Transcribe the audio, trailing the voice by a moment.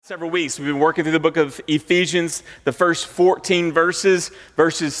Several weeks, we've been working through the book of Ephesians. The first 14 verses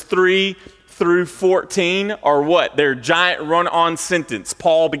 3 through 14 are what? They're a giant run-on sentence.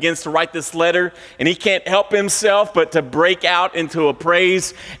 Paul begins to write this letter, and he can't help himself but to break out into a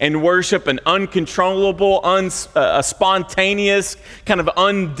praise and worship, an uncontrollable, a spontaneous, kind of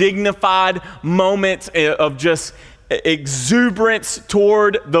undignified moment of just exuberance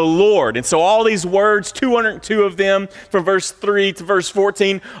toward the Lord. And so all these words, 202 of them from verse 3 to verse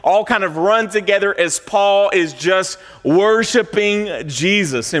 14, all kind of run together as Paul is just worshiping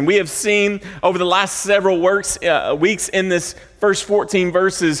Jesus. And we have seen over the last several weeks in this first 14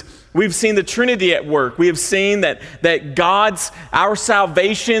 verses, we've seen the Trinity at work. We have seen that our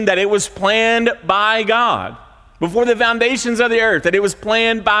salvation, that it was planned by God. Before the foundations of the earth, that it was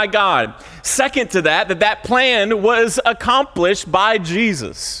planned by God. Second to that plan was accomplished by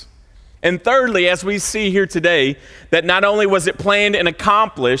Jesus. And thirdly, as we see here today, that not only was it planned and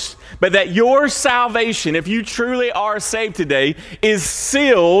accomplished, but that your salvation, if you truly are saved today, is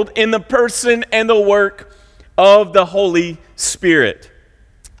sealed in the person and the work of the Holy Spirit.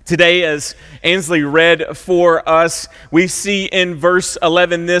 Today, as Ansley read for us, we see in verse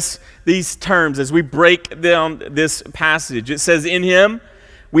 11 these terms as we break down this passage. It says, "In him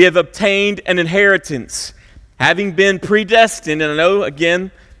we have obtained an inheritance, having been predestined." And I know,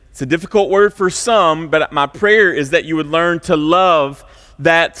 again, it's a difficult word for some, but my prayer is that you would learn to love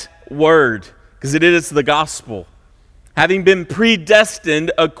that word, because it is the gospel. Having been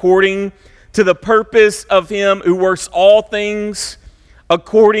predestined according to the purpose of him who works all things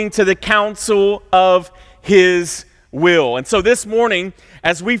according to the counsel of his will. And so this morning,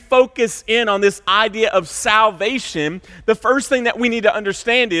 as we focus in on this idea of salvation, the first thing that we need to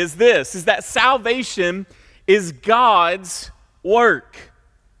understand is that salvation is God's work.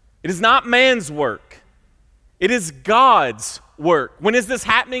 It is not man's work. It is God's work. When is this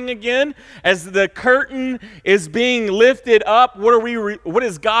happening again? As the curtain is being lifted up, what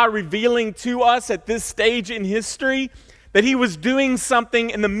is God revealing to us at this stage in history? That he was doing something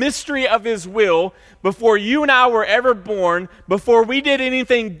in the mystery of his will before you and I were ever born, before we did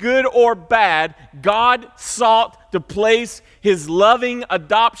anything good or bad. God sought to place his loving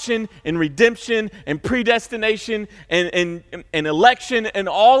adoption and redemption and predestination and election and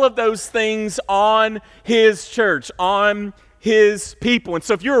all of those things on his church, on his people. And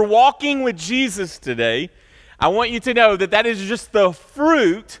so if you're walking with Jesus today, I want you to know that is just the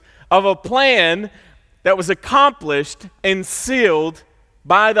fruit of a plan that was accomplished and sealed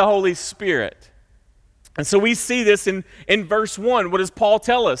by the Holy Spirit. And so we see this in verse 1. What does Paul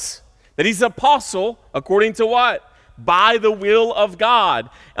tell us? That he's an apostle, according to what? By the will of God.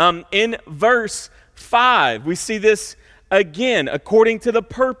 In verse 5, we see this again, according to the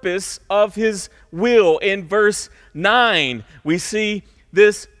purpose of his will. In verse 9, we see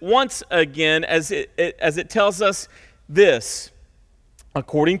this once again as it tells us this.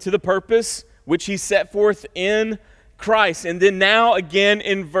 According to the purpose which he set forth in Christ. And then now again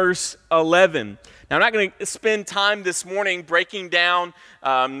in verse 11. Now, I'm not going to spend time this morning breaking down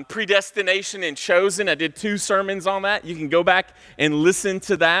predestination and chosen. I did 2 sermons on that. You can go back and listen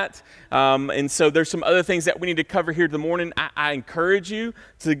to that. And so there's some other things that we need to cover here this morning. I encourage you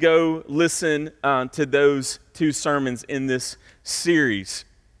to go listen to those 2 sermons in this series.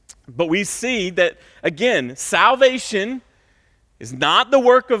 But we see that, again, salvation is not the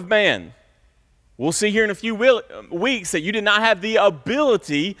work of man. We'll see here in a few weeks that you did not have the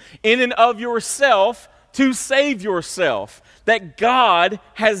ability in and of yourself to save yourself. That God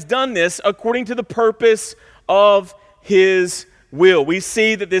has done this according to the purpose of his will. We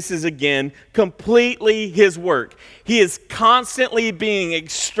see that this is, again, completely his work. He is constantly being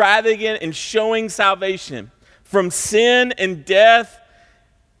extravagant and showing salvation from sin and death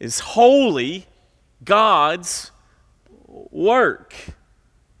is wholly God's work.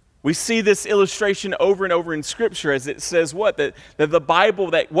 We see this illustration over and over in Scripture as it says what? That the Bible,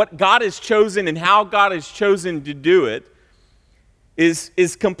 that what God has chosen and how God has chosen to do it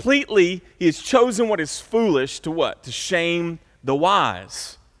is completely, he has chosen what is foolish to what? To shame the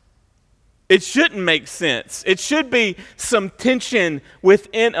wise. It shouldn't make sense. It should be some tension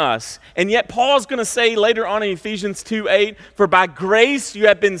within us. And yet Paul's going to say later on in Ephesians 2:8, "For by grace you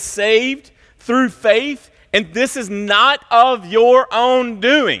have been saved through faith, and this is not of your own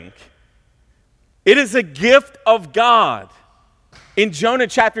doing. It is a gift of God." In Jonah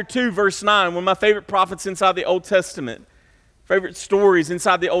chapter 2, verse 9, one of my favorite prophets inside the Old Testament, favorite stories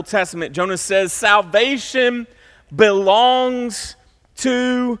inside the Old Testament, Jonah says, "Salvation belongs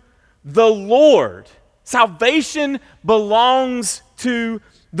to the Lord." Salvation belongs to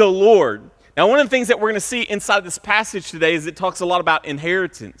the Lord. Now, one of the things that we're going to see inside this passage today is it talks a lot about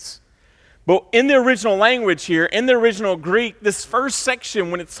inheritance. But in the original language here, in the original Greek, this first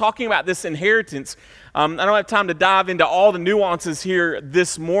section, when it's talking about this inheritance, I don't have time to dive into all the nuances here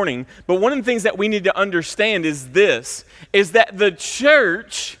this morning, but one of the things that we need to understand is this, is that the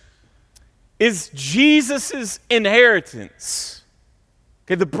church is Jesus' inheritance.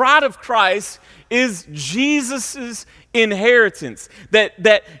 Okay, the bride of Christ is Jesus' inheritance.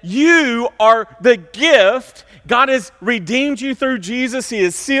 That you are the gift. God has redeemed you through Jesus. He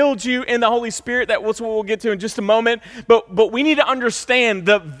has sealed you in the Holy Spirit. That's what we'll get to in just a moment. But we need to understand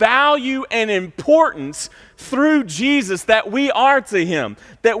the value and importance through Jesus that we are to Him.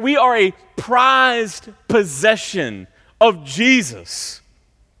 That we are a prized possession of Jesus.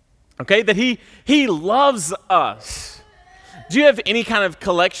 Okay, that He loves us. Do you have any kind of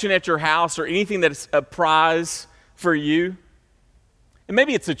collection at your house or anything that's a prize for you? And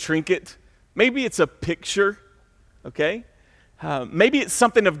maybe it's a trinket. Maybe it's a picture, okay? Maybe it's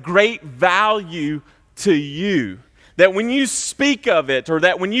something of great value to you. That when you speak of it, or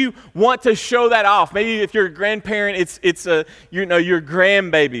that when you want to show that off, maybe if you're a grandparent, it's your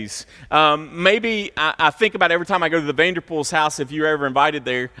grandbabies. Maybe I think about every time I go to the Vanderpool's house, if you're ever invited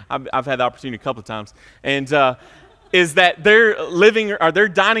there. I've had the opportunity a couple of times, and is that their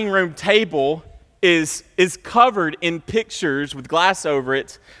dining room table is covered in pictures with glass over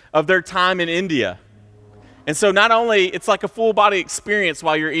it of their time in India. And so not only it's like a full body experience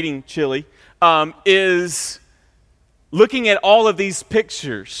while you're eating chili, is looking at all of these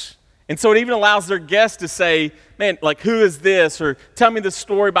pictures. And so it even allows their guests to say, man, like, who is this? Or tell me the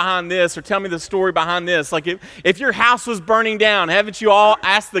story behind this, or tell me the story behind this. Like, if your house was burning down, haven't you all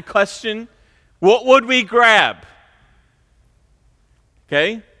asked the question, what would we grab?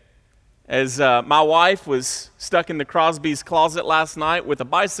 Okay? As my wife was stuck in the Crosby's closet last night with a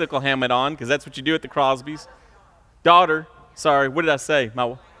bicycle helmet on, because that's what you do at the Crosby's. Daughter, sorry, what did I say?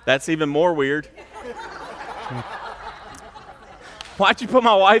 That's even more weird. Why'd you put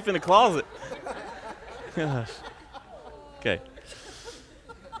my wife in the closet? Gosh. Okay.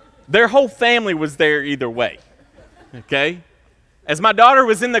 Their whole family was there either way. Okay? As my daughter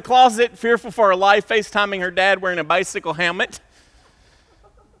was in the closet, fearful for her life, FaceTiming her dad wearing a bicycle helmet,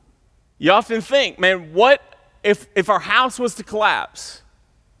 you often think, man, what if our house was to collapse,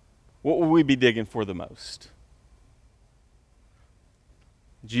 what would we be digging for the most?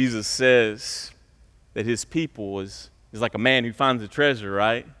 Jesus says that His people is like a man who finds a treasure,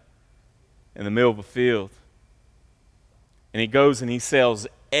 right? In the middle of a field. And he goes and he sells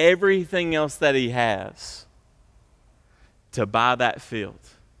everything else that he has to buy that field.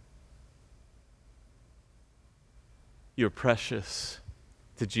 You're precious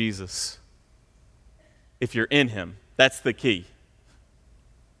to Jesus. If you're in Him, that's the key.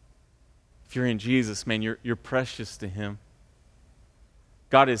 If you're in Jesus, man, you're precious to Him.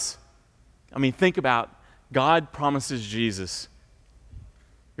 Think about, God promises Jesus,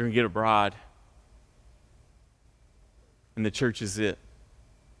 you're going to get a bride. And the church is it.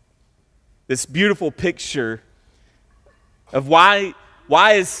 This beautiful picture of why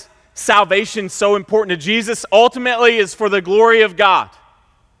is salvation so important to Jesus? Ultimately is for the glory of God.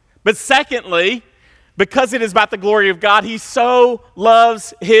 But secondly, because it is about the glory of God, He so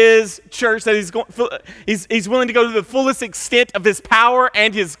loves His church that He's willing to go to the fullest extent of His power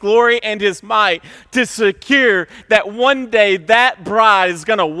and His glory and His might to secure that one day that bride is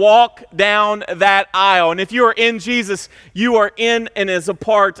going to walk down that aisle. And if you are in Jesus, you are in and is a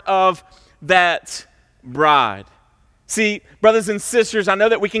part of that bride. See, brothers and sisters, I know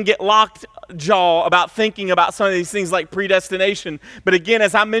that we can get locked jaw about thinking about some of these things like predestination. But again,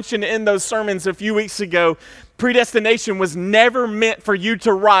 as I mentioned in those sermons a few weeks ago, predestination was never meant for you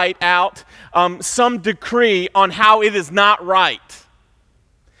to write out some decree on how it is not right.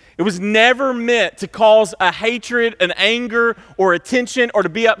 It was never meant to cause a hatred, an anger, or a tension, or to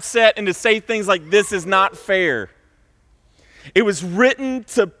be upset and to say things like, this is not fair. It was written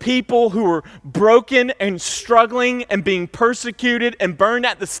to people who were broken and struggling and being persecuted and burned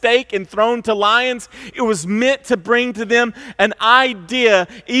at the stake and thrown to lions. It was meant to bring to them an idea,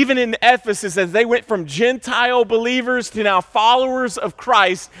 even in Ephesus, as they went from Gentile believers to now followers of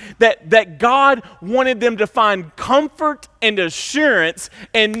Christ, that God wanted them to find comfort and assurance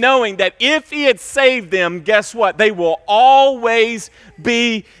in knowing that if He had saved them, guess what? They will always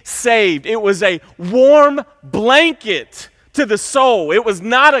be saved. It was a warm blanket to the soul. It was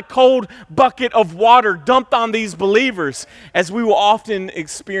not a cold bucket of water dumped on these believers, as we will often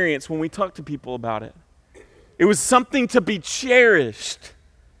experience when we talk to people about it. It was something to be cherished.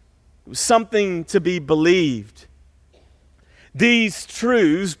 It was something to be believed. These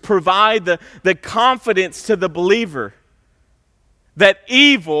truths provide the confidence to the believer that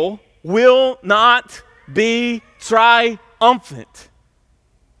evil will not be triumphant,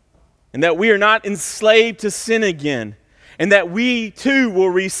 and that we are not enslaved to sin again, and that we too will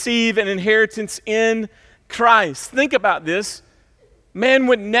receive an inheritance in Christ. Think about this. Man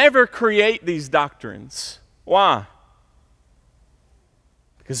would never create these doctrines. Why?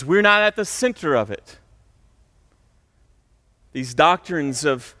 Because we're not at the center of it. These doctrines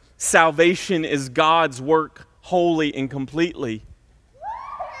of salvation is God's work wholly and completely.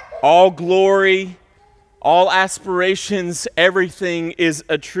 All glory, all aspirations, everything is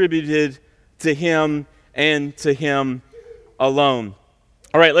attributed to Him and to Him alone.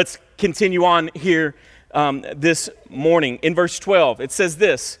 All right, let's continue on here this morning. In verse 12, it says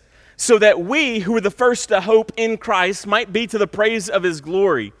this, so that we who were the first to hope in Christ might be to the praise of His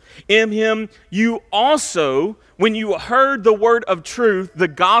glory. In Him you also, when you heard the word of truth, the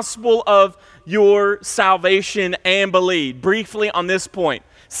gospel of your salvation, and believed. Briefly on this point,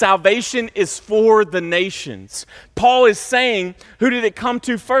 salvation is for the nations. Paul is saying, who did it come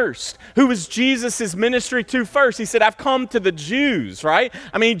to first? Who was Jesus' ministry to first? He said, I've come to the Jews, right?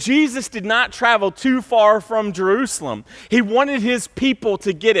 I mean, Jesus did not travel too far from Jerusalem. He wanted His people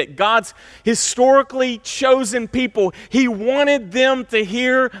to get it. God's historically chosen people, He wanted them to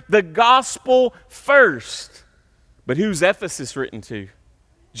hear the gospel first. But who's Ephesus written to?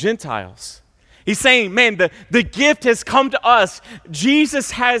 Gentiles. He's saying, man, the gift has come to us.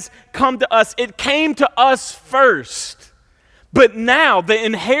 Jesus has come to us. It came to us first. But now the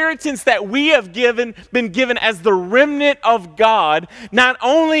inheritance that we have been given as the remnant of God, not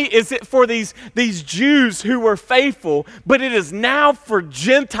only is it for these Jews who were faithful, but it is now for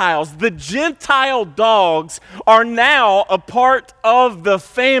Gentiles. The Gentile dogs are now a part of the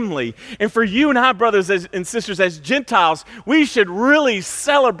family. And for you and I, brothers and sisters, as Gentiles, we should really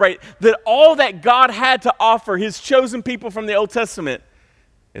celebrate that all that God had to offer His chosen people from the Old Testament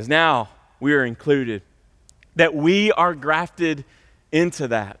is now we are included. That we are grafted into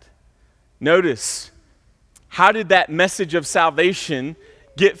that. Notice, how did that message of salvation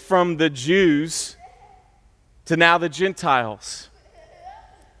get from the Jews to now the Gentiles?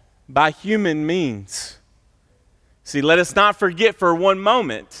 By human means. See, let us not forget for one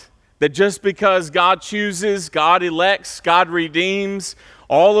moment that just because God chooses, God elects, God redeems,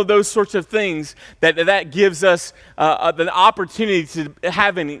 all of those sorts of things, that gives us the opportunity to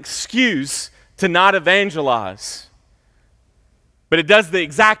have an excuse to not evangelize. But it does the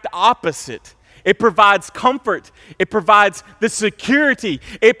exact opposite. It provides comfort. It provides the security.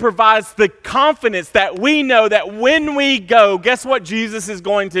 It provides the confidence that we know that when we go, guess what Jesus is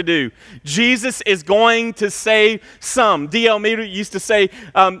going to do? Jesus is going to save some. D.L. Moody used to say,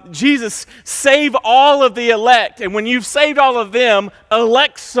 Jesus, save all of the elect. And when you've saved all of them,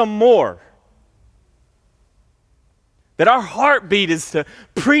 elect some more. That our heartbeat is to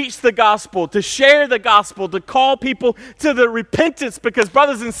preach the gospel, to share the gospel, to call people to the repentance. Because,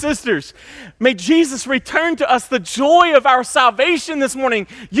 brothers and sisters, may Jesus return to us the joy of our salvation this morning.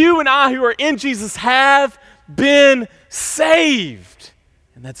 You and I who are in Jesus have been saved.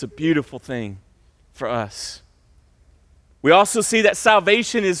 And that's a beautiful thing for us. We also see that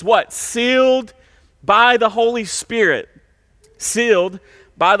salvation is what? Sealed by the Holy Spirit. Sealed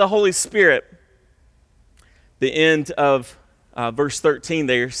by the Holy Spirit. The end of verse 13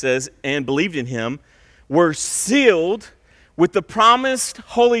 there says, and believed in Him, were sealed with the promised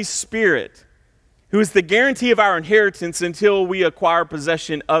Holy Spirit, who is the guarantee of our inheritance until we acquire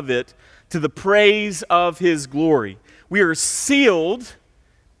possession of it, to the praise of His glory. We are sealed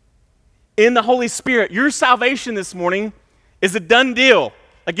in the Holy Spirit. Your salvation this morning is a done deal.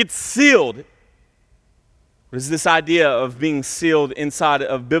 Like, it's sealed. What is this idea of being sealed inside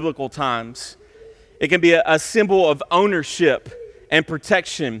of biblical times? It can be a symbol of ownership and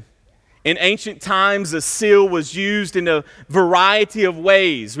protection. In ancient times, a seal was used in a variety of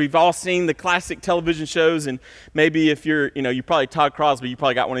ways. We've all seen the classic television shows, and maybe if you're probably Todd Crosby, you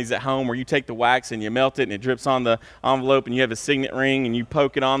probably got one of these at home where you take the wax and you melt it and it drips on the envelope and you have a signet ring and you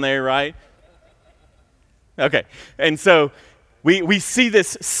poke it on there, right? Okay, and so we see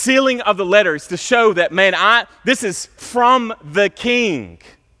this sealing of the letters to show that, man, this is from the King,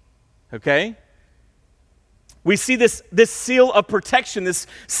 okay? We see this seal of protection, this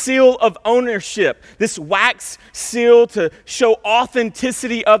seal of ownership, this wax seal to show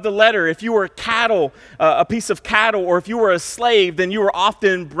authenticity of the letter. If you were a piece of cattle, or if you were a slave, then you were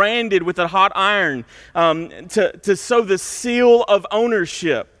often branded with a hot iron to show the seal of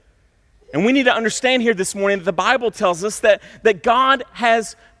ownership. And we need to understand here this morning that the Bible tells us that God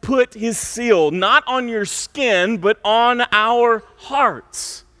has put his seal not on your skin, but on our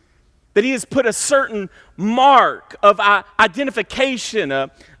hearts. That he has put a certain mark of identification.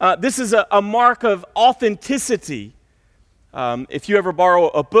 This is a mark of authenticity. If you ever borrow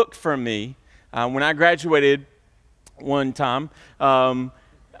a book from me, when I graduated one time, I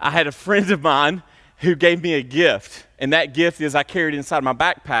had a friend of mine who gave me a gift. And that gift is I carried it inside my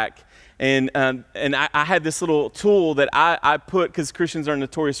backpack. And I had this little tool that I put, because Christians are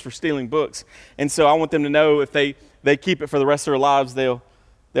notorious for stealing books. And so I want them to know if they keep it for the rest of their lives, they'll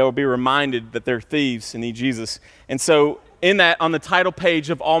be reminded that they're thieves and need Jesus. And so in that, on the title page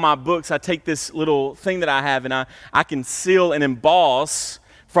of all my books, I take this little thing that I have, and I can seal and emboss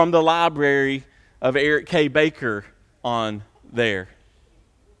from the library of Eric K. Baker on there.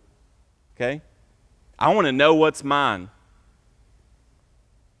 Okay? I want to know what's mine.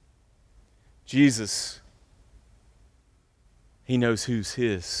 Jesus, he knows who's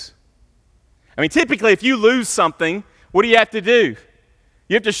his. I mean, typically, if you lose something, what do you have to do?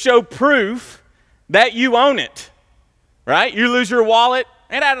 You have to show proof that you own it, right? You lose your wallet,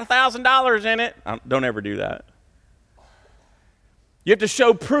 it had $1,000 in it. Don't ever do that. You have to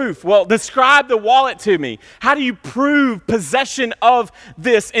show proof. Well, describe the wallet to me. How do you prove possession of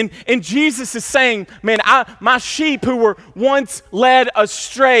this? And Jesus is saying, man, my sheep who were once led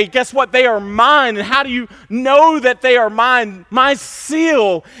astray, guess what? They are mine. And how do you know that they are mine? My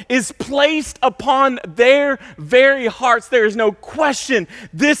seal is placed upon their very hearts. There is no question.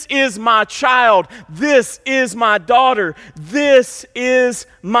 This is my child. This is my daughter. This is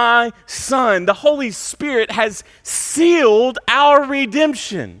my son. The Holy Spirit has sealed our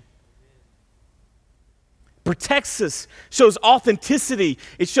redemption. Protects us, shows authenticity,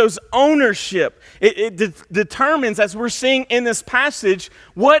 it shows ownership. It determines, as we're seeing in this passage,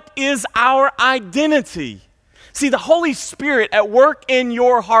 what is our identity. See, the Holy Spirit at work in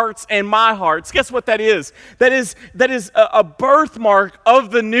your hearts and my hearts, guess what that is? That is a birthmark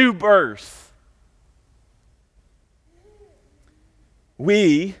of the new birth.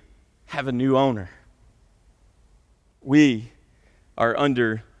 We have a new owner. We are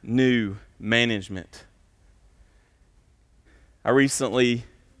under new management. I recently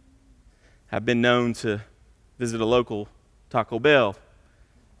have been known to visit a local Taco Bell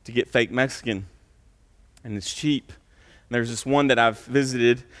to get fake Mexican, and it's cheap. And there's this one that I've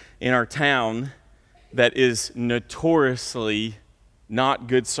visited in our town that is notoriously not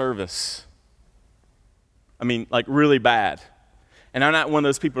good service. I mean, like really bad. And I'm not one of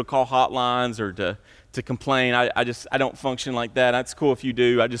those people to call hotlines or to complain. I don't function like that. That's cool if you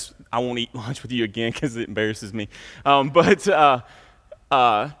do. I won't eat lunch with you again because it embarrasses me.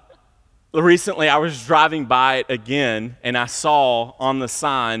 Recently I was driving by it again, and I saw on the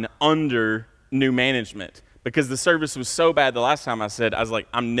sign under new management, because the service was so bad the last time I was like,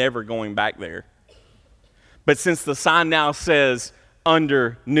 I'm never going back there. But since the sign now says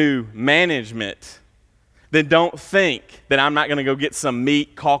under new management, then don't think that I'm not going to go get some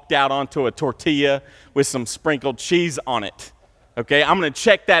meat caulked out onto a tortilla with some sprinkled cheese on it. Okay, I'm going to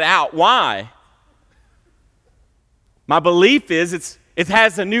check that out. Why? My belief is it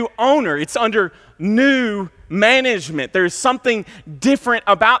has a new owner. It's under new management. There's something different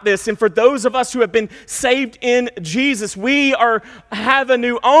about this. And for those of us who have been saved in Jesus, we have a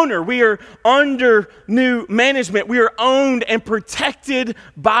new owner. We are under new management. We are owned and protected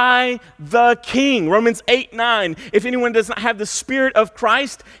by the King. Romans 8:9. If anyone does not have the Spirit of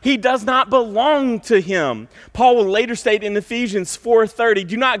Christ, he does not belong to him. Paul will later state in Ephesians 4:30,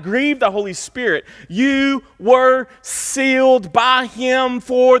 do not grieve the Holy Spirit. You were sealed by him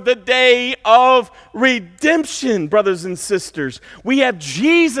for the day of redemption. Brothers and sisters, we have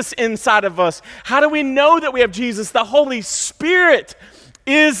Jesus inside of us. How do we know that we have Jesus? The Holy Spirit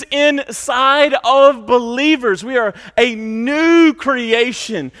is inside of believers. We are a new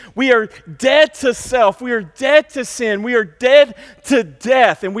creation. We are dead to self. We are dead to sin. We are dead to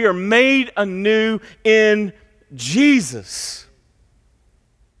death, and we are made anew in Jesus.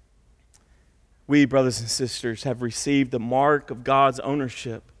 We, brothers and sisters, have received the mark of God's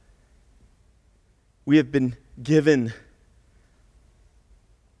ownership. We have been given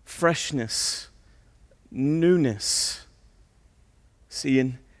freshness, newness. See,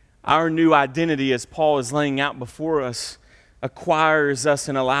 and our new identity, as Paul is laying out before us, acquires us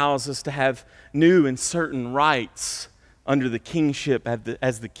and allows us to have new and certain rights under the kingship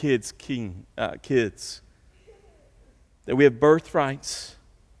as the kids. That we have birthrights.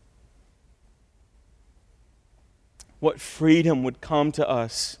 What freedom would come to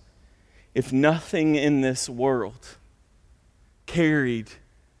us if nothing in this world carried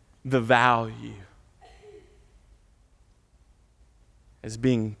the value as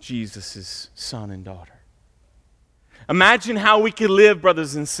being Jesus' son and daughter. Imagine how we could live,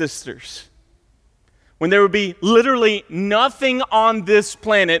 brothers and sisters, when there would be literally nothing on this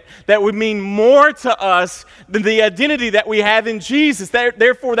planet that would mean more to us than the identity that we have in Jesus.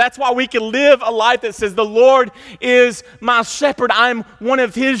 Therefore, that's why we can live a life that says, the Lord is my shepherd. I'm one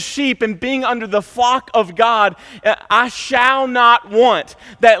of his sheep, and being under the flock of God, I shall not want.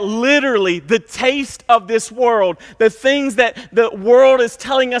 That literally the taste of this world, the things that the world is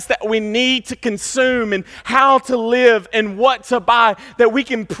telling us that we need to consume and how to live and what to buy, that we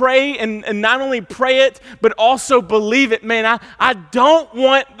can pray and not only pray it, but also believe it. Man, I don't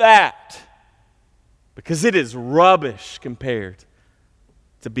want that, because it is rubbish compared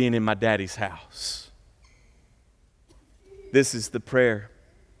to being in my daddy's house. This is the prayer.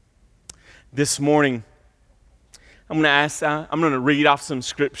 This morning, I'm going to read off some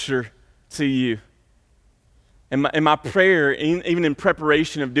scripture to you. And my prayer, even in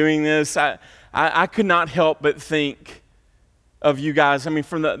preparation of doing this, I could not help but think of you guys. I mean,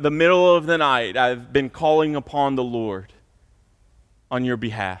 from the middle of the night, I've been calling upon the Lord on your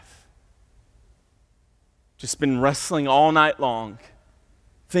behalf. Just been wrestling all night long,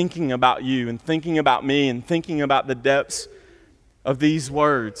 thinking about you and thinking about me and thinking about the depths of these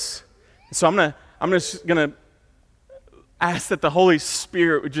words. So I'm just gonna ask that the Holy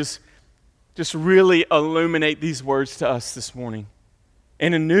Spirit would just really illuminate these words to us this morning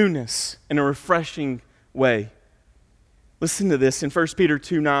in a newness, in a refreshing way. Listen to this in 1 Peter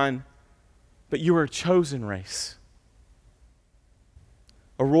 2:9. But you are a chosen race,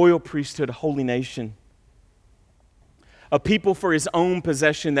 a royal priesthood, a holy nation, a people for his own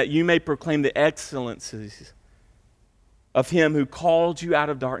possession, that you may proclaim the excellencies of him who called you out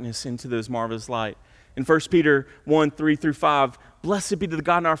of darkness into this marvelous light. In 1 Peter 1:3-5, blessed be to the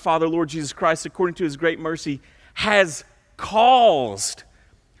God and our Father, Lord Jesus Christ, according to his great mercy, has caused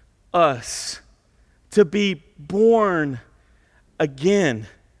us to be born again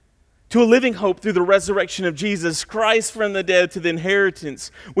to a living hope through the resurrection of Jesus Christ from the dead, to the inheritance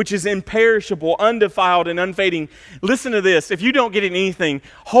which is imperishable, undefiled, and unfading. Listen to this. If you don't get anything,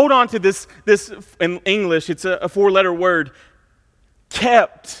 hold on to this in English. It's a four-letter word.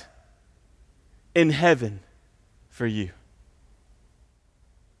 Kept in heaven for you.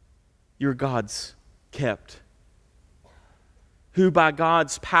 You're God's kept, who by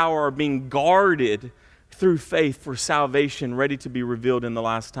God's power are being guarded through faith for salvation, ready to be revealed in the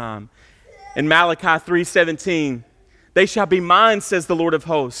last time. In Malachi 3:17, they shall be mine, says the Lord of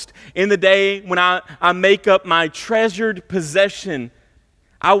hosts. In the day when I make up my treasured possession,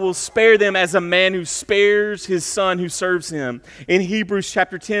 I will spare them as a man who spares his son who serves him. In Hebrews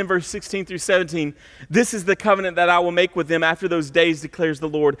chapter 10, verse 16-17, this is the covenant that I will make with them after those days, declares the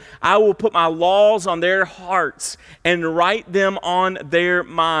Lord. I will put my laws on their hearts and write them on their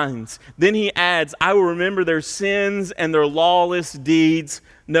minds. Then he adds, I will remember their sins and their lawless deeds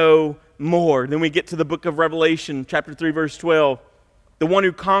no more. Then we get to the book of Revelation, chapter 3, verse 12. The one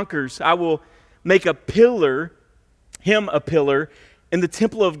who conquers, I will make him a pillar in the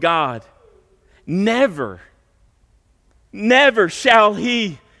temple of God. Never shall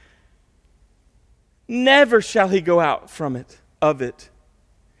he go out of it.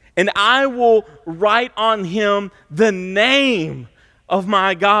 And I will write on him the name of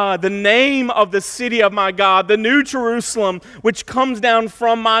my God, the name of the city of my God, the new Jerusalem, which comes down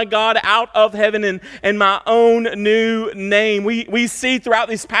from my God out of heaven, and my own new name. We see throughout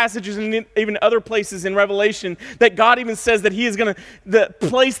these passages and even other places in Revelation that God even says that he is going to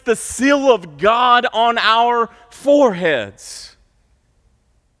place the seal of God on our foreheads.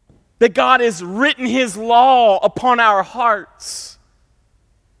 That God has written his law upon our hearts.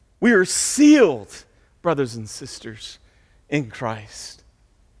 We are sealed, brothers and sisters, in Christ.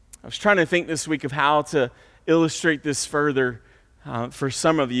 I was trying to think this week of how to illustrate this further for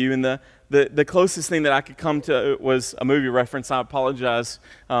some of you, and the closest thing that I could come to was a movie reference. I apologize.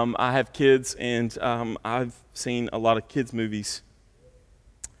 I have kids, and I've seen a lot of kids' movies.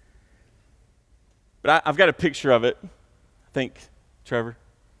 But I've got a picture of it, I think, Trevor. Do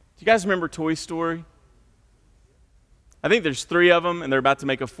you guys remember Toy Story? I think there's 3 of them, and they're about to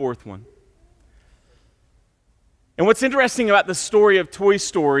make a 4th one. And what's interesting about the story of Toy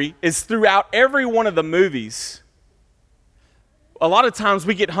Story is throughout every one of the movies, a lot of times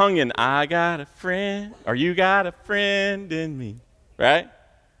we get hung in, I got a friend, or you got a friend in me, right?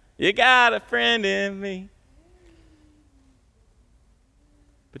 You got a friend in me.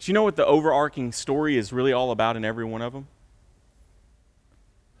 But you know what the overarching story is really all about in every one of them?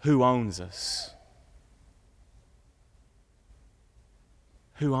 Who owns us?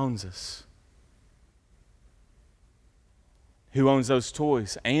 Who owns us? Who owns those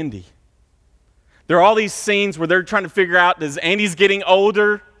toys? Andy. There are all these scenes where they're trying to figure out, does Andy's getting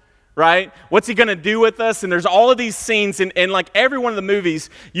older, right? What's he going to do with us? And there's all of these scenes, and like every one of the movies,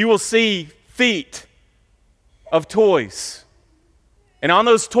 you will see feet of toys. And on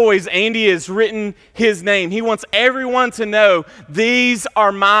those toys, Andy has written his name. He wants everyone to know, these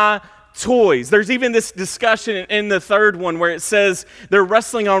are my toys. There's even this discussion in the third one where it says they're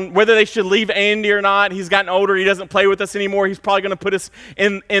wrestling on whether they should leave Andy or not. He's gotten older. He doesn't play with us anymore. He's probably going to put us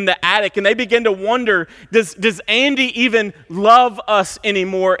in the attic. And they begin to wonder, does Andy even love us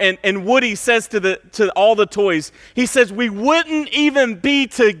anymore? And Woody says to all the toys, he says, we wouldn't even be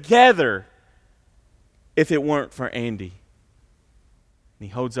together if it weren't for Andy. And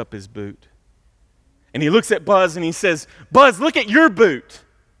he holds up his boot. And he looks at Buzz and he says, Buzz, look at your boot.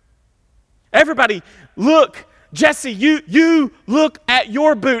 Everybody, look. Jesse, you look at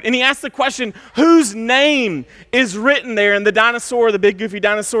your boot. And he asks the question, whose name is written there? And the dinosaur, the big goofy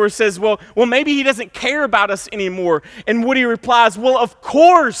dinosaur, says, well, maybe he doesn't care about us anymore. And Woody replies, well, of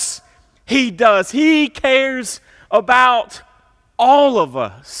course he does. He cares about all of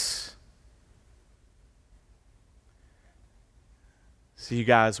us. See, you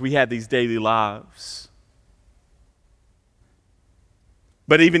guys, we have these daily lives.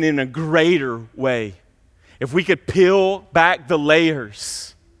 But even in a greater way, if we could peel back the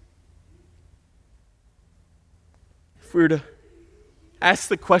layers, if we were to ask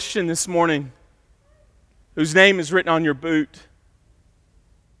the question this morning, whose name is written on your boot?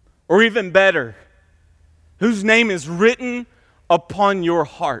 Or even better, whose name is written upon your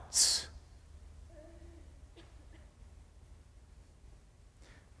hearts?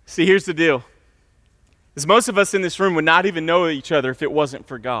 See, here's the deal. Is most of us in this room would not even know each other if it wasn't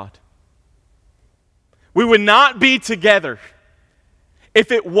for God. We would not be together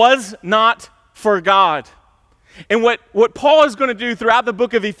if it was not for God. And what Paul is going to do throughout the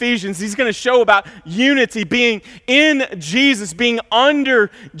book of Ephesians, he's going to show about unity, being in Jesus, being under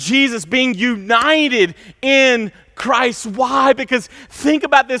Jesus, being united in Christ. Why? Because think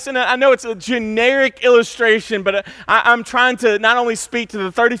about this, and I know it's a generic illustration, but I'm trying to not only speak to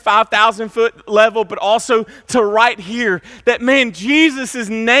the 35,000 foot level, but also to right here, that man, Jesus'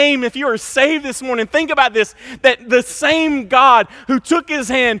 name, if you are saved this morning, think about this, that the same God who took his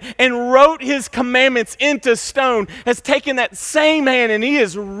hand and wrote his commandments into stone has taken that same hand and he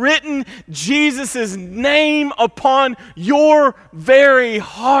has written Jesus' name upon your very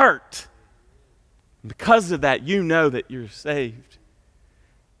heart. Because of that, you know that you're saved.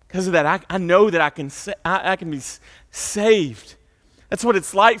 Because of that, I know that I can be saved. That's what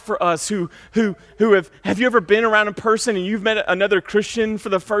it's like for us who have you ever been around a person and you've met another Christian for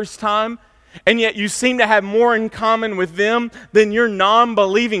the first time, and yet you seem to have more in common with them than your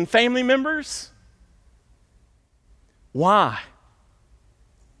non-believing family members? Why?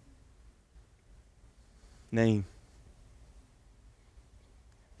 Name.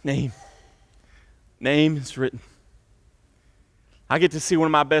 Name is written. I get to see one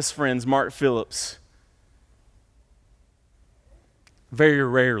of my best friends, Mark Phillips, very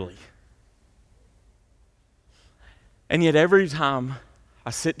rarely. And yet every time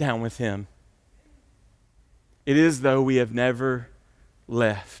I sit down with him, it is as though we have never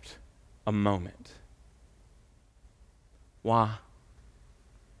left a moment. Why?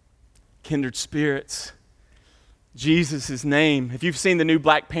 Kindred spirits. Jesus' name. If you've seen the new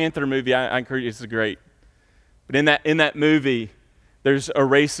Black Panther movie, I encourage you, it's great. But in that movie, there's a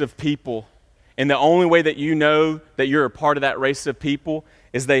race of people. And the only way that you know that you're a part of that race of people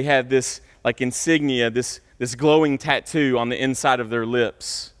is they have this like insignia, this glowing tattoo on the inside of their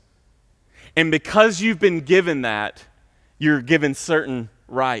lips. And because you've been given that, you're given certain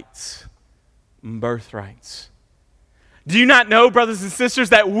rights, birthrights. Do you not know, brothers and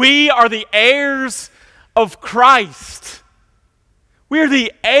sisters, that we are the heirs of Christ? We are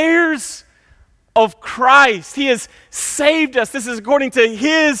the heirs of Christ. He has saved us. This is according to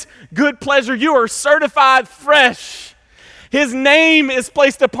his good pleasure. You are certified fresh. His name is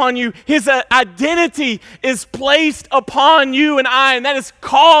placed upon you. His identity is placed upon you and I, and that is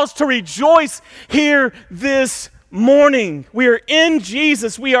cause to rejoice here this morning. We are in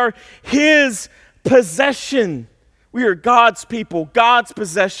Jesus. We are his possession. We are God's people, God's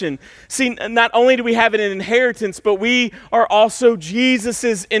possession. See, not only do we have an inheritance, but we are also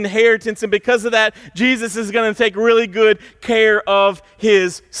Jesus' inheritance. And because of that, Jesus is going to take really good care of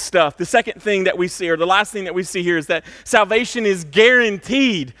his stuff. The second thing that we see, or the last thing that we see here, is that salvation is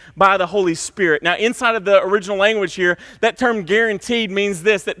guaranteed by the Holy Spirit. Now, inside of the original language here, that term guaranteed means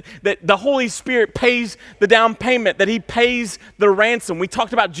this, that the Holy Spirit pays the down payment, that he pays the ransom. We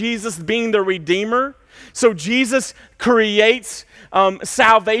talked about Jesus being the Redeemer. So Jesus creates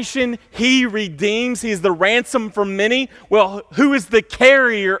salvation. He redeems. He's the ransom for many. Well, who is the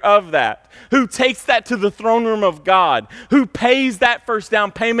carrier of that? Who takes that to the throne room of God? Who pays that first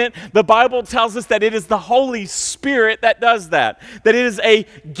down payment? The Bible tells us that it is the Holy Spirit that does that. That it is a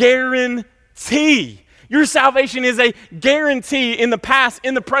guarantee. Your salvation is a guarantee in the past,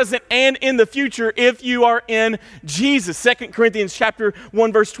 in the present, and in the future if you are in Jesus. 2 Corinthians chapter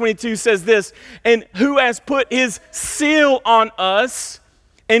 1, verse 22 says this, and who has put his seal on us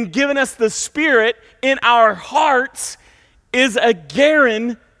and given us the Spirit in our hearts is a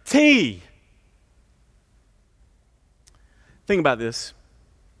guarantee. Think about this.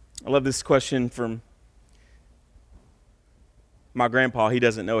 I love this question from my grandpa. He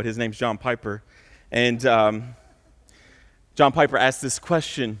doesn't know it. His name's John Piper. And John Piper asked this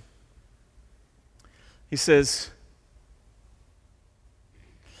question. He says,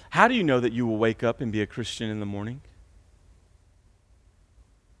 how do you know that you will wake up and be a Christian in the morning?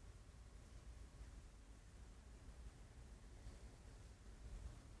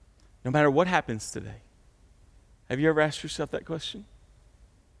 No matter what happens today. Have you ever asked yourself that question?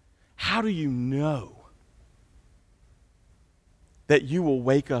 How do you know that you will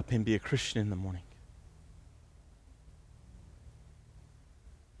wake up and be a Christian in the morning?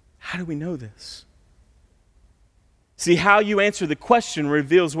 How do we know this? See, how you answer the question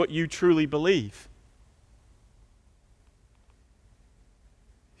reveals what you truly believe.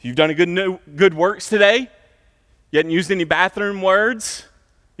 If you've done good works today, you haven't used any bathroom words,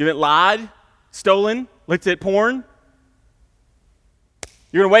 you haven't lied, stolen, looked at porn,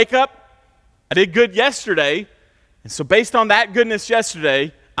 you're going to wake up, I did good yesterday, and so based on that goodness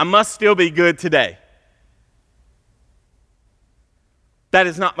yesterday, I must still be good today. That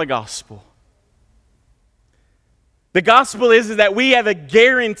is not the gospel. The gospel is that we have a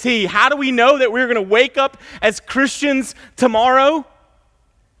guarantee. How do we know that we're going to wake up as Christians tomorrow?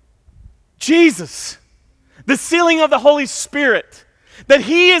 Jesus. The sealing of the Holy Spirit. That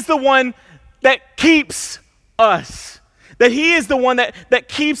he is the one that keeps us. That he is the one that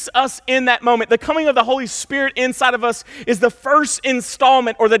keeps us in that moment. The coming of the Holy Spirit inside of us is the first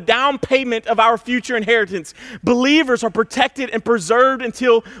installment or the down payment of our future inheritance. Believers are protected and preserved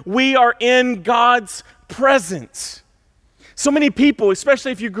until we are in God's presence. So many people,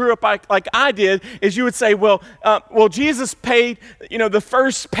 especially if you grew up like I did, is you would say, well, Jesus paid, the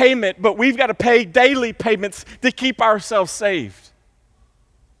first payment, but we've got to pay daily payments to keep ourselves saved.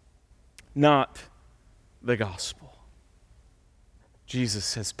 Not the gospel.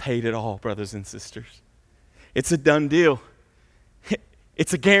 Jesus has paid it all, brothers and sisters. It's a done deal.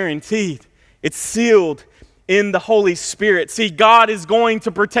 It's a guaranteed. It's sealed in the Holy Spirit. See, God is going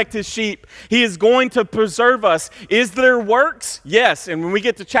to protect his sheep. He is going to preserve us. Is there works? Yes. And when we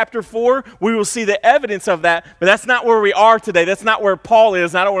get to chapter 4, we will see the evidence of that. But that's not where we are today. That's not where Paul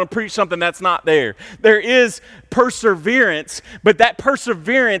is. I don't want to preach something that's not there. There is perseverance, but that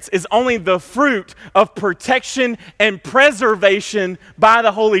perseverance is only the fruit of protection and preservation by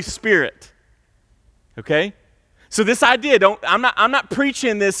the Holy Spirit. Okay? So this idea, I'm not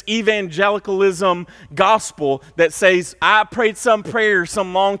preaching this evangelicalism gospel that says, I prayed some prayer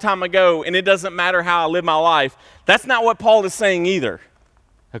some long time ago and it doesn't matter how I live my life. That's not what Paul is saying either,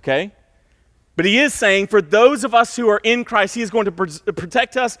 okay? But he is saying for those of us who are in Christ, he is going to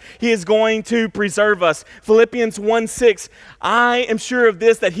protect us. He is going to preserve us. Philippians 1:6, I am sure of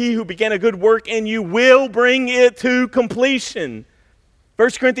this, that he who began a good work in you will bring it to completion. 1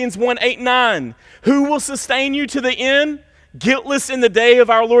 Corinthians 1:8-9, who will sustain you to the end, guiltless in the day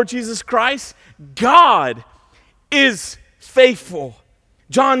of our Lord Jesus Christ? God is faithful.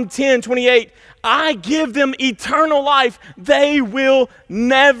 John 10:28, I give them eternal life. They will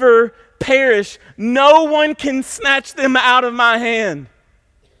never perish. No one can snatch them out of my hand.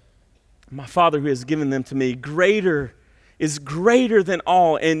 My Father who has given them to me is greater than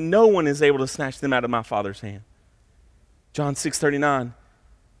all, and no one is able to snatch them out of my Father's hand. John 6:39,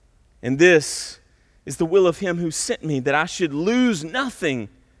 and this is the will of him who sent me, that I should lose nothing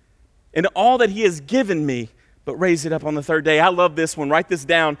in all that he has given me, but raise it up on the third day. I love this one. Write this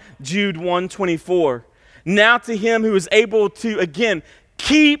down. Jude 1:24. Now to him who is able to, again,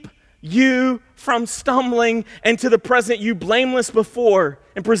 keep you from stumbling, and to the present you blameless before,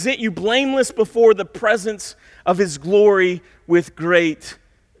 and present you blameless before the presence of his glory with great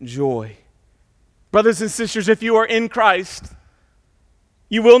joy. Brothers and sisters, if you are in Christ,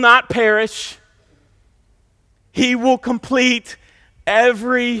 you will not perish. He will complete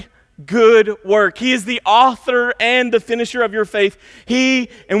every good work. He is the author and the finisher of your faith. He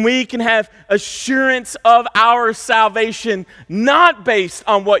and we can have assurance of our salvation, not based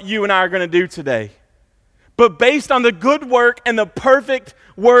on what you and I are going to do today, but based on the good work and the perfect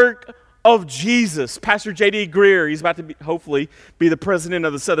work of Jesus. Pastor J.D. Greear, he's about to hopefully be the president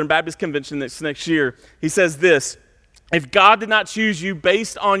of the Southern Baptist Convention next year. He says this: if God did not choose you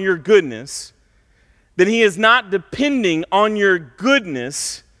based on your goodness, then he is not depending on your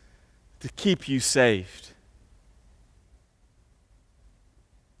goodness to keep you saved.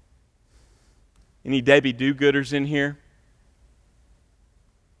 Any Debbie do-gooders in here?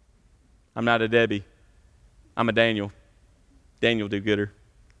 I'm not a Debbie. I'm a Daniel. Daniel do-gooder.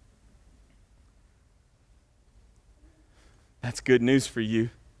 That's good news for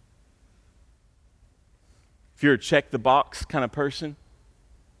you. If you're a check-the-box kind of person,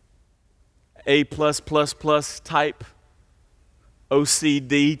 A+++ type,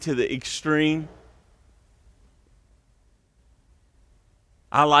 OCD to the extreme.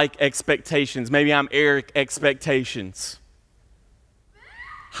 I like expectations. Maybe I'm Eric expectations.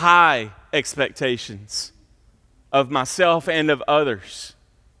 High expectations of myself and of others.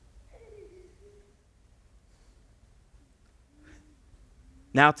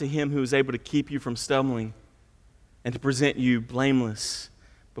 Now to him who is able to keep you from stumbling and to present you blameless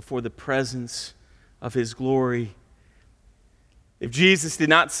before the presence of his glory. If Jesus did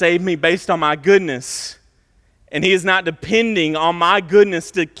not save me based on my goodness, and he is not depending on my goodness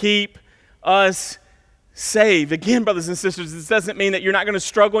to keep us saved. Again, brothers and sisters, this doesn't mean that you're not going to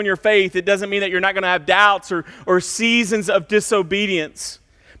struggle in your faith. It doesn't mean that you're not going to have doubts or seasons of disobedience.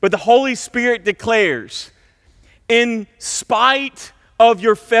 But the Holy Spirit declares, in spite of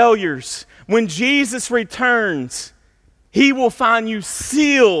your failures, when Jesus returns, he will find you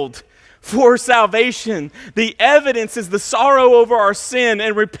sealed for salvation. The evidence is the sorrow over our sin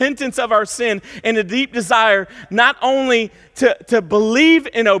and repentance of our sin and a deep desire not only to believe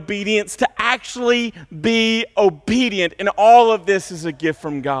in obedience, to actually be obedient. And all of this is a gift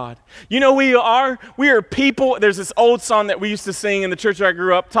from God. You know, we are people. There's this old song that we used to sing in the church where I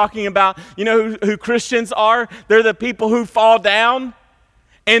grew up talking about, you know who Christians are? They're the people who fall down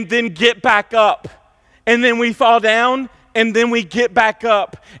and then get back up. And then we fall down and then we get back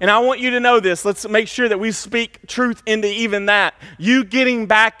up. And I want you to know this. Let's make sure that we speak truth into even that. You getting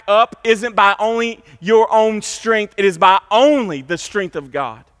back up isn't by only your own strength. It is by only the strength of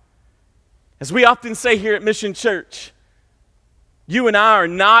God. As we often say here at Mission Church, you and I are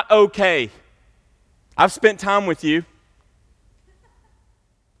not okay. I've spent time with you.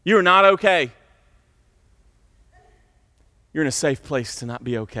 You are not okay. You're in a safe place to not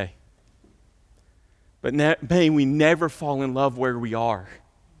be okay. But may we never fall in love where we are.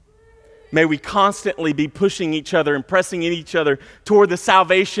 May we constantly be pushing each other and pressing in each other toward the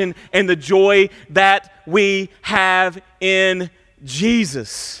salvation and the joy that we have in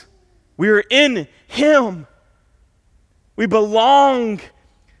Jesus. We are in him. We belong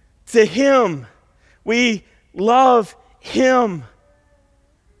to him. We love him.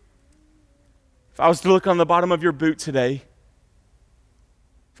 If I was to look on the bottom of your boot today,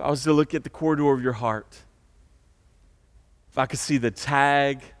 if I was to look at the corridor of your heart, if I could see the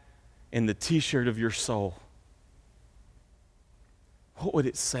tag and the t-shirt of your soul, what would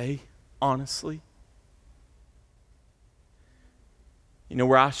it say, honestly? You know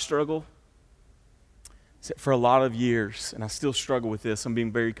where I struggle? Is that for a lot of years, and I still struggle with this, I'm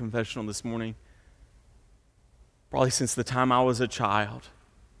being very confessional this morning, probably since the time I was a child,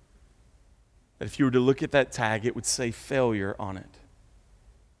 that if you were to look at that tag, it would say failure on it.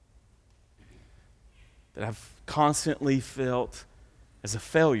 That I've constantly felt as a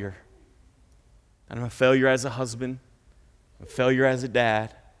failure. And I'm a failure as a husband. I'm a failure as a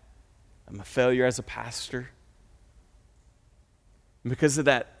dad. I'm a failure as a pastor. And because of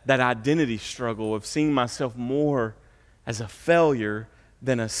that identity struggle of seeing myself more as a failure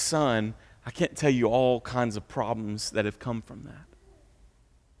than a son, I can't tell you all kinds of problems that have come from that.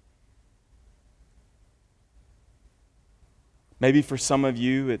 Maybe for some of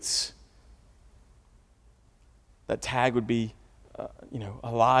you, it's that tag would be,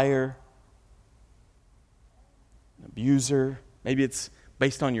 a liar, an abuser. Maybe it's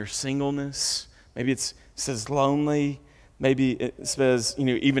based on your singleness. Maybe it says lonely. Maybe it says,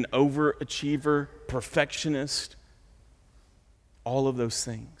 even overachiever, perfectionist. All of those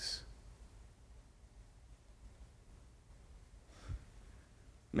things.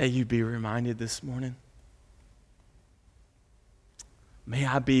 May you be reminded this morning. May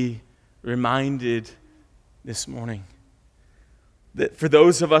I be reminded this morning that for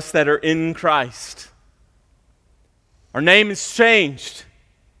those of us that are in Christ, our name is changed.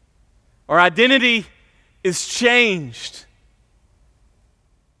 Our identity is changed.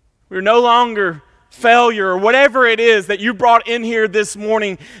 We're no longer failure or whatever it is that you brought in here this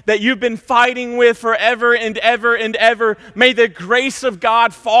morning that you've been fighting with forever and ever and ever. May the grace of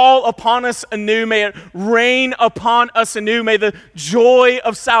God fall upon us anew. May it rain upon us anew. May the joy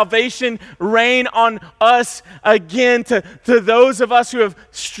of salvation rain on us again. To those of us who have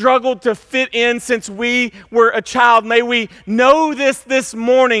struggled to fit in since we were a child, may we know this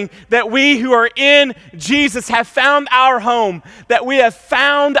morning that we who are in Jesus have found our home, that we have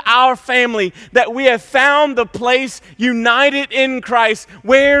found our family, that we have found the place united in Christ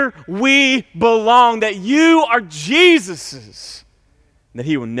where we belong, that you are Jesus's, and that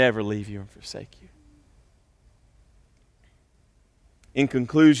He will never leave you and forsake you. In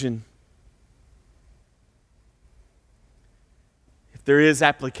conclusion, if there is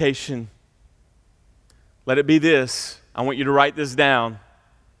application, let it be this. I want you to write this down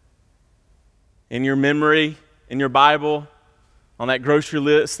in your memory, in your Bible, on that grocery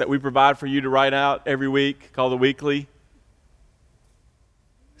list that we provide for you to write out every week, called the Weekly.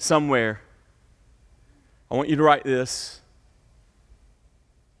 Somewhere, I want you to write this.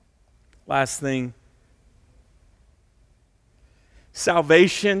 Last thing.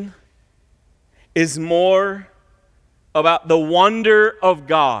 Salvation is more about the wonder of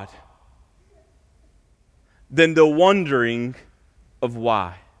God than the wondering of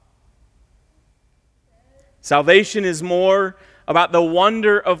why. Salvation is more about the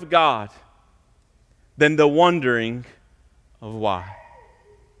wonder of God than the wondering of why.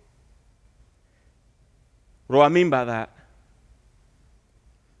 What do I mean by that?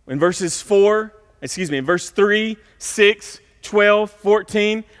 In verse 3, 6, 12,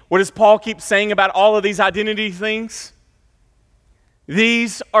 14, what does Paul keep saying about all of these identity things?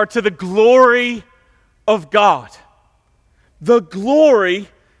 These are to the glory of God. The glory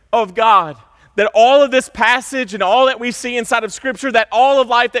of God. That all of this passage and all that we see inside of Scripture, that all of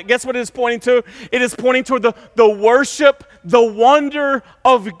life, that guess what it is pointing to? It is pointing toward the worship, the wonder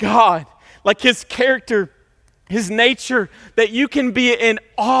of God. Like His character, His nature, that you can be in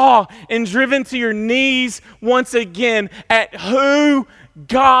awe and driven to your knees once again at who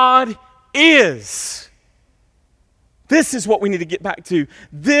God is. This is what we need to get back to.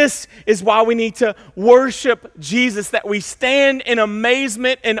 This is why we need to worship Jesus, that we stand in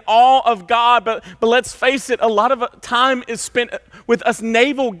amazement and awe of God. But let's face it, a lot of time is spent with us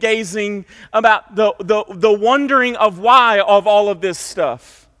navel-gazing about the wondering of why of all of this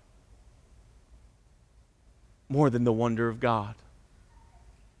stuff, more than the wonder of God.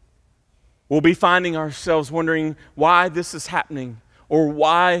 We'll be finding ourselves wondering why this is happening, or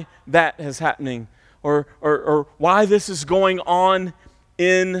why that is happening, or why this is going on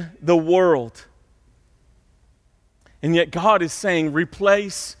in the world. And yet God is saying,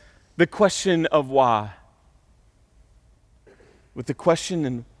 replace the question of why with the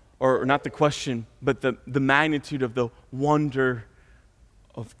question, or not the question, but the magnitude of the wonder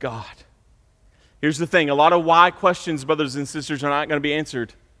of God. Here's the thing, a lot of why questions, brothers and sisters, are not going to be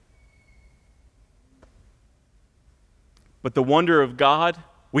answered. But the wonder of God,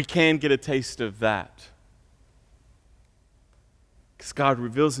 we can get a taste of that. Because God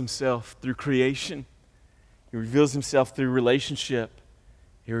reveals Himself through creation. He reveals Himself through relationship.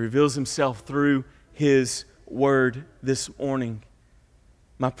 He reveals Himself through His Word this morning.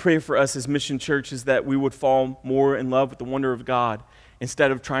 My prayer for us as Mission Church is that we would fall more in love with the wonder of God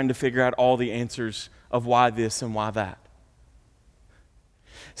instead of trying to figure out all the answers of why this and why that.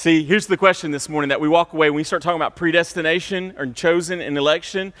 See, here's the question this morning that we walk away when we start talking about predestination or chosen and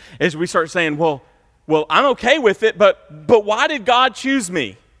election, is we start saying, well, I'm okay with it, but why did God choose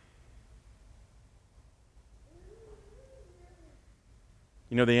me?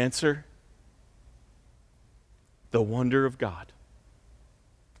 You know the answer? The wonder of God.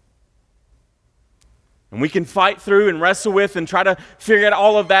 And we can fight through and wrestle with and try to figure out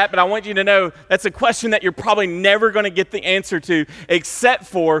all of that, but I want you to know that's a question that you're probably never going to get the answer to, except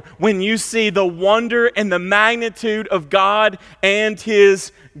for when you see the wonder and the magnitude of God and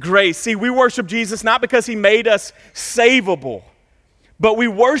His grace. See, we worship Jesus not because He made us savable, but we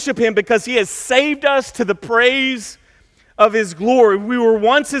worship Him because He has saved us to the praise of His glory. We were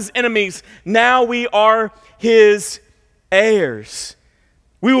once His enemies, now we are His heirs.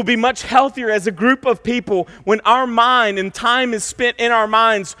 We will be much healthier as a group of people when our mind and time is spent in our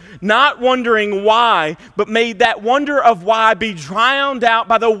minds not wondering why, but may that wonder of why be drowned out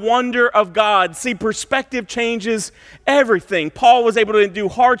by the wonder of God. See, perspective changes everything. Paul was able to endure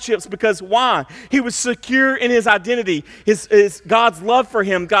hardships because why? He was secure in his identity, his God's love for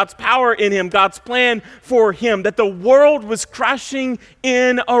him, God's power in him, God's plan for him, that the world was crashing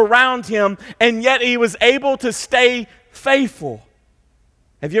in around him, and yet he was able to stay faithful.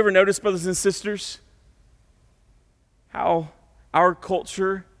 Have you ever noticed, brothers and sisters, how our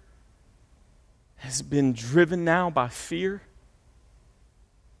culture has been driven now by fear?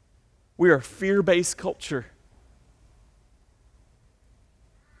 We are a fear-based culture.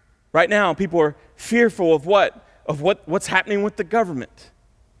 Right now, people are fearful of what's happening with the government.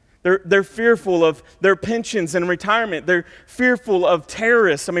 They're fearful of their pensions and retirement. They're fearful of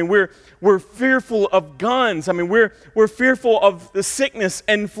terrorists. I mean, we're fearful of guns. I mean, we're fearful of the sickness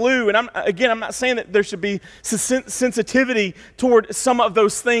and flu. And I'm not saying that there should be sensitivity toward some of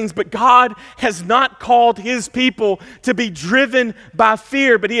those things, but God has not called His people to be driven by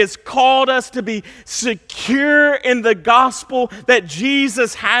fear, but He has called us to be secure in the gospel that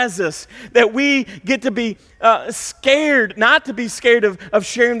Jesus has us, that we get to be scared, not to be scared of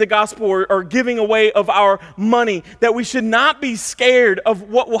sharing the gospel or giving away of our money, that we should not be scared of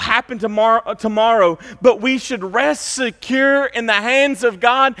what will happen tomorrow, but we should rest secure in the hands of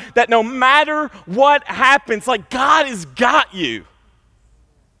God, that no matter what happens, like God has got you.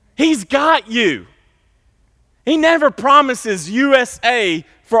 He's got you. He never promises USA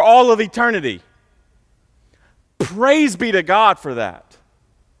for all of eternity. Praise be to God for that.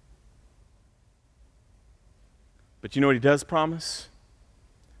 But you know what He does promise?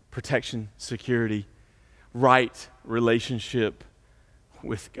 Protection, security, right relationship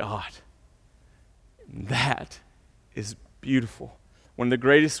with God. And that is beautiful. One of the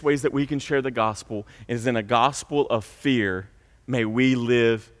greatest ways that we can share the gospel is in a gospel of fear. May we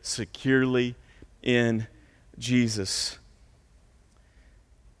live securely in Jesus.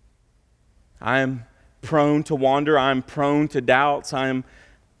 I am prone to wander. I am prone to doubts. I am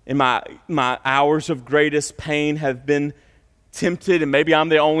in my hours of greatest pain have been tempted, and maybe I'm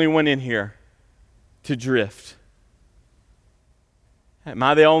the only one in here, to drift. Am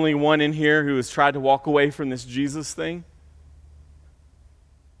I the only one in here who has tried to walk away from this Jesus thing?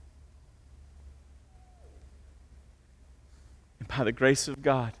 And by the grace of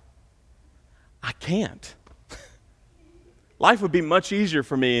God, I can't. Life would be much easier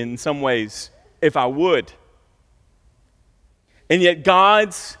for me in some ways if I would. And yet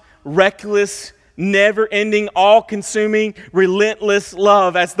God's reckless, never-ending, all-consuming, relentless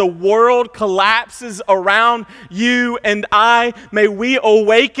love, as the world collapses around you and I, may we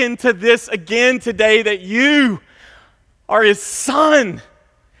awaken to this again today, that you are His son,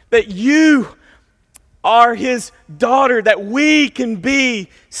 that you are His daughter, that we can be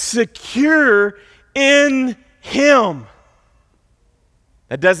secure in Him.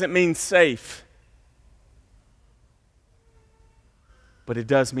 That doesn't mean safe, but it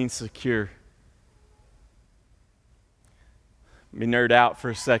does mean secure. Let me nerd out for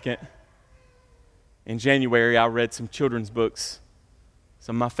a second. In January, I read some children's books,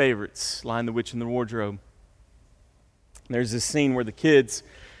 some of my favorites, Lion, the Witch, and the Wardrobe. And there's this scene where the kids,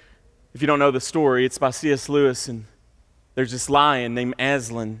 if you don't know the story, it's by C.S. Lewis, and there's this lion named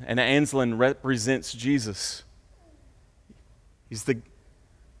Aslan, and Aslan represents Jesus. He's the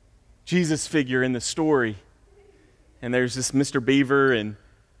Jesus figure in the story. And there's this Mr. Beaver, and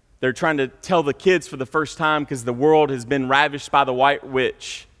they're trying to tell the kids for the first time, because the world has been ravished by the White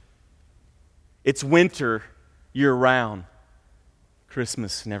Witch. It's winter year-round.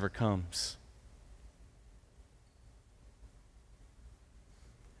 Christmas never comes.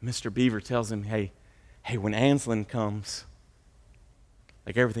 Mr. Beaver tells him, hey, when Aslan comes,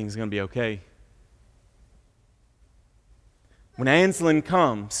 like everything's going to be okay. When Aslan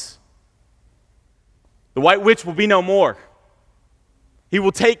comes, the White Witch will be no more. He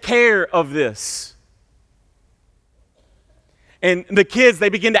will take care of this. And the kids, they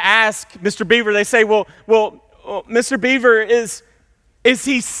begin to ask Mr. Beaver, they say, well, Mr. Beaver, is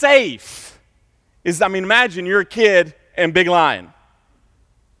he safe? Imagine you're a kid and Big Lion.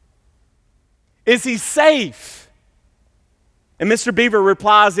 Is he safe? And Mr. Beaver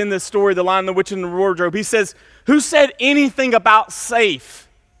replies in this story, The Lion, the Witch, and the Wardrobe, he says, who said anything about safe?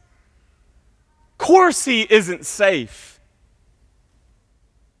 Of course he isn't safe.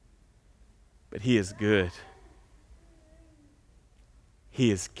 But he is good.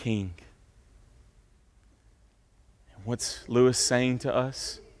 He is king. And what's Lewis saying to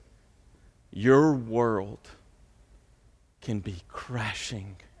us? Your world can be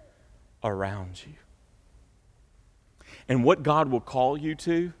crashing around you. And what God will call you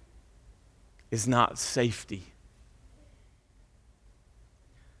to is not safety,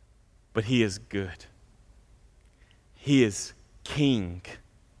 but He is good. He is King.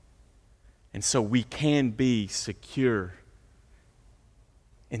 And so we can be secure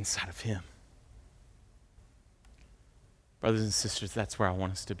inside of Him. Brothers and sisters, that's where I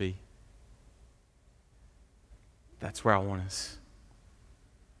want us to be. That's where I want us.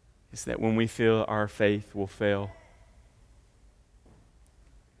 Is that when we feel our faith will fail,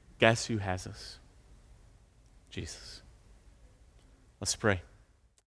 guess who has us? Jesus. Let's pray.